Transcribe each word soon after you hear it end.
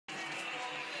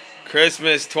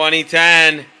Christmas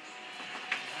 2010.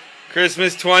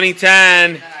 Christmas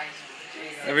 2010.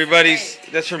 Everybody's.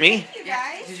 That's for me?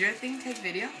 Yeah. Did your thing take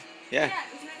video? Yeah.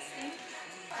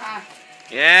 Yeah.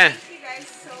 Yeah.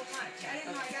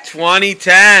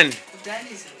 2010.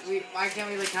 Why can't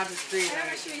we like have the screen?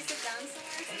 Should we sit down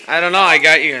somewhere? I don't know. I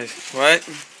got you guys. What?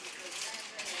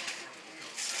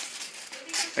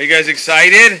 Are you guys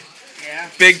excited? Yeah.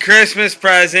 Big Christmas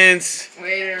presents.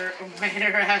 Waiter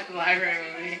at the library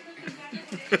movie.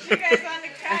 You guys want to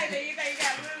cry, but you guys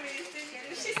got movies, didn't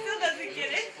you? She still doesn't get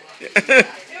it.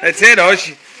 That's it. Oh,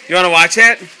 you want to watch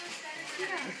that? Yeah.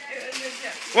 It was a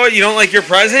joke. What? You don't like your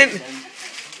present? Look at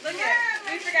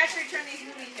it. We forgot to return these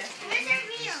movies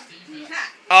yesterday.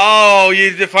 Oh,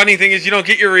 the funny thing is you don't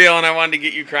get your reel, and I wanted to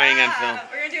get you crying on film.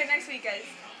 We're going to do it next week, guys.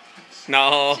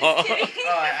 No. Just kidding.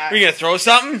 Are you going to throw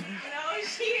something? No,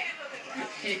 she handled it well.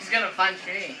 He's gonna punch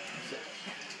me.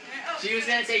 She was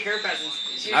gonna take her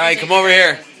presents. All right, come over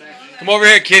here. Come over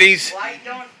here, kitties. Light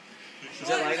don't.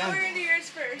 Well, we're going to do yours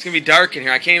first. It's going to be dark in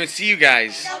here. I can't even see you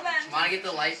guys. Hold on. Wanna get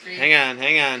the light for you? Hang on,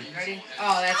 hang on. Ready?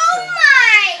 Oh, that's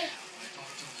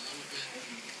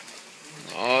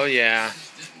cool. Oh, yeah.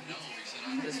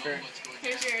 This for.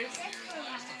 Here's yours.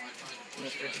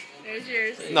 This for. There's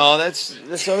yours. No, that's I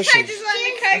Ocean. just wanted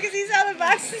to cry because he saw the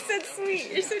box and said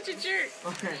sweet. You're such a jerk.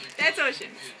 That's Ocean.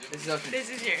 This is okay. This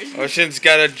is yours. Ocean's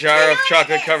got a jar of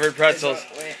chocolate-covered pretzels.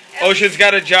 Wait. Ocean's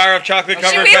got a jar of Should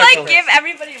chocolate-covered we pretzels. give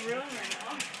everybody room or no?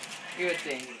 You would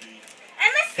think.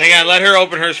 Hang on, let her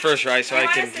open hers first, right, so I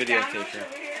wanna can sit down videotape her.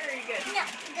 over here, or are you good?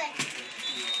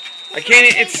 I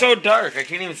can't, it's so dark, I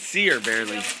can't even see her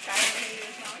barely.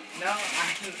 No,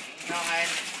 I.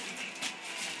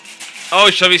 Oh,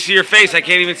 shall we see your face? I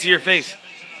can't even see your face.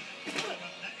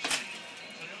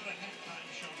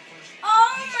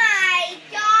 Oh my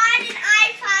god, an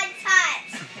iPod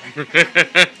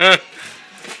Touch.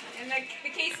 And the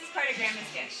case is part of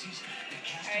Grandma's gift.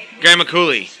 Alright? Grandma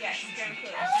Cooley. Yes, Grandma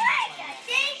Cooley. I like it.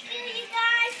 Thank you, you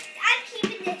guys. I'm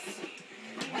keeping this.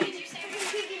 What did you say? I'm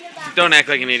keeping the box. Don't act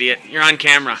like an idiot. You're on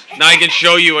camera. Now I can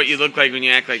show you what you look like when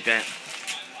you act like that.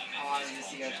 I wanted to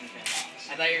see Ocean face.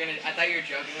 I thought you were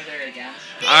joking with her again.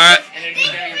 Alright. And it'd be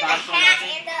very box for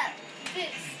nothing.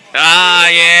 Ah,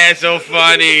 yeah, so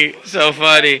funny. So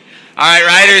funny. Alright,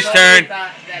 Ryder's turn.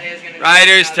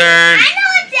 Ryder's turn. I know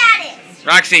what that is.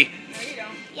 Roxy, No, you don't.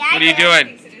 Yeah, what are you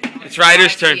doing? It's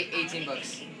Ryder's turn. 18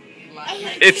 books.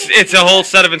 It's a whole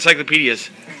set of encyclopedias.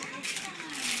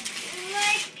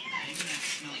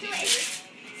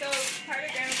 So, part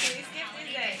of Grandma Cooley's gift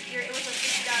is that it was a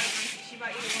 $50 warranty. She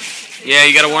bought you the warranty. Yeah,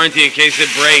 you got a warranty in case it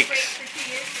breaks. For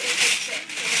 2 years, it was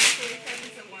fixed. So, Grandma Cooley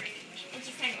presents a warranty. Which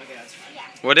is kind of Okay, that's fine.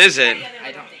 What is it?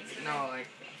 I don't know, like.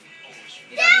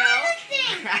 You don't know?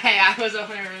 I was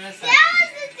opening this. That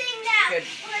was the thing that Good.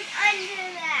 was under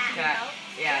that.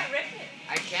 Yeah, Rip it.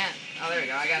 I can't. Oh, there we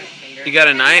go. I got a finger. You got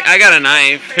a knife? I got a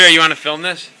knife. Here, you want to film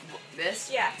this? This?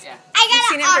 Yeah. Yeah. I got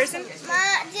seen it in awesome. person?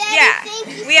 Daddy, Yeah.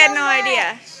 thank you We had so no much.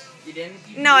 idea. You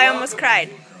didn't? No, I almost cried.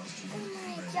 Oh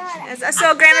my God.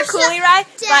 So Grandma So, Cooley, right,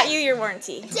 Dad. bought you your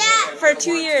warranty. Dad, For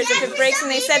 2 years if it breaks,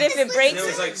 and they said if it breaks,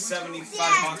 like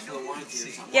 $75 for the warranty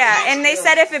or something. yeah, and they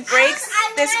said if it breaks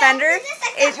this fender,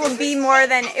 it would be more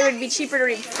than, it would be cheaper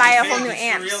to buy a whole new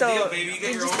amp. So we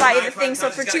just bought you the thing. So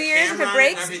for 2 years, if it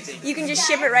breaks, you can just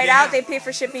ship it right out. They pay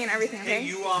for shipping and everything,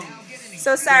 okay?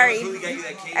 So sorry.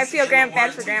 I feel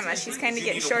bad for Grandma. She's kind of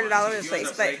getting shorted all over the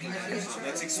place, but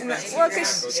well,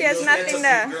 because she has nothing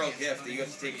to. girl gift that you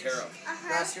have to take care of.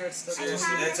 Last year it's still.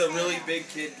 Seriously, that's a really big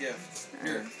kid gift.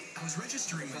 Here. I was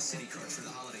registering my city card for the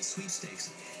holiday sweepstakes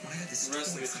when I had this The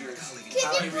rest of toy it's from a yours. colleague.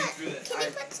 Can you read through that?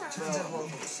 put some? Turns out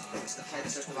Lobo Song was the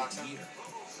hottest toy of the year.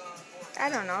 I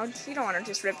don't know. He don't want to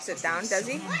just rip it down, does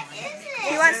he? What is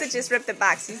He it? wants to just rip the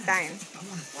box. He's dying. I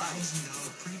won a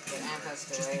 $1,000 prepaid amp has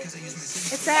to just weigh. because I used my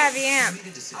city It's a heavy amp.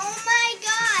 Oh my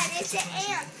God, it's an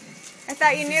amp. I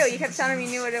thought you knew. You kept telling me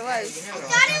you knew what it was. I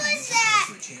thought it was that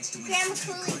for a chance to win Grandma a gift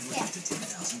card Cooley's worth up gift. to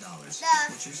 $10,000.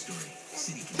 The- What's your story?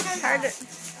 City It's hard to.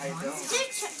 I don't. Do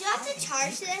you have to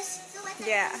charge this?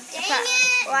 Yeah. Dang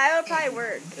it. Well, I would probably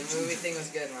work. The movie thing was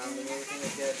good, Mom. The movie thing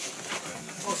was good.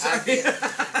 Oh, sorry.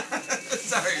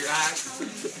 Sorry, Rox.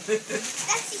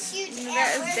 That's a huge amp. That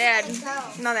was Where's Dad. it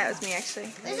gonna go? No, that was me actually.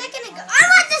 Where's it gonna go? I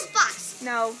want this box.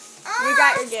 No, you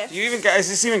got your gift. You even is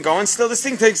this even going still? This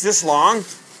thing takes this long?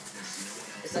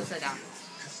 It's upside down.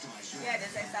 Yeah, it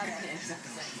is. I saw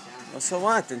that. Well, so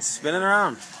what? Then spin it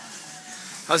around.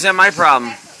 How's that my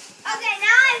problem? Okay, now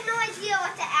I have no idea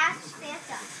what to ask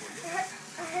Santa.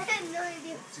 I have no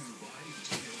idea.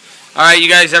 All right, you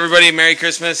guys, everybody, Merry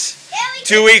Christmas. Yeah, we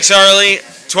 2 weeks early.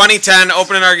 2010,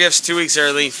 opening our gifts 2 weeks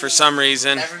early for some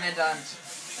reason. Never been done.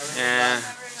 Yeah.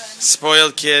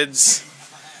 Spoiled kids.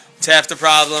 It's half the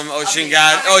problem. Ocean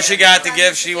got the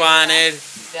gift she wanted.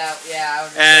 Yeah.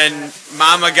 And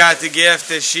Mama got the gift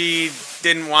that she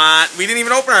didn't want. We didn't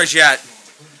even open ours yet.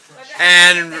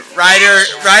 And Ryder,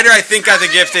 I think got the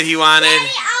gift that he wanted.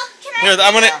 Here,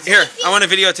 I want to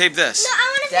videotape this.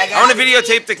 I want to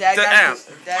videotape the app.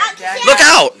 Look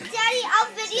out! Daddy, I'll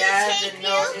videotape the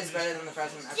note is better than the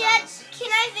present. Dad, can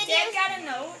I video? Dad got a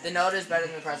note. The note is better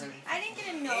than the present. I didn't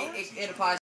get a note. It applies.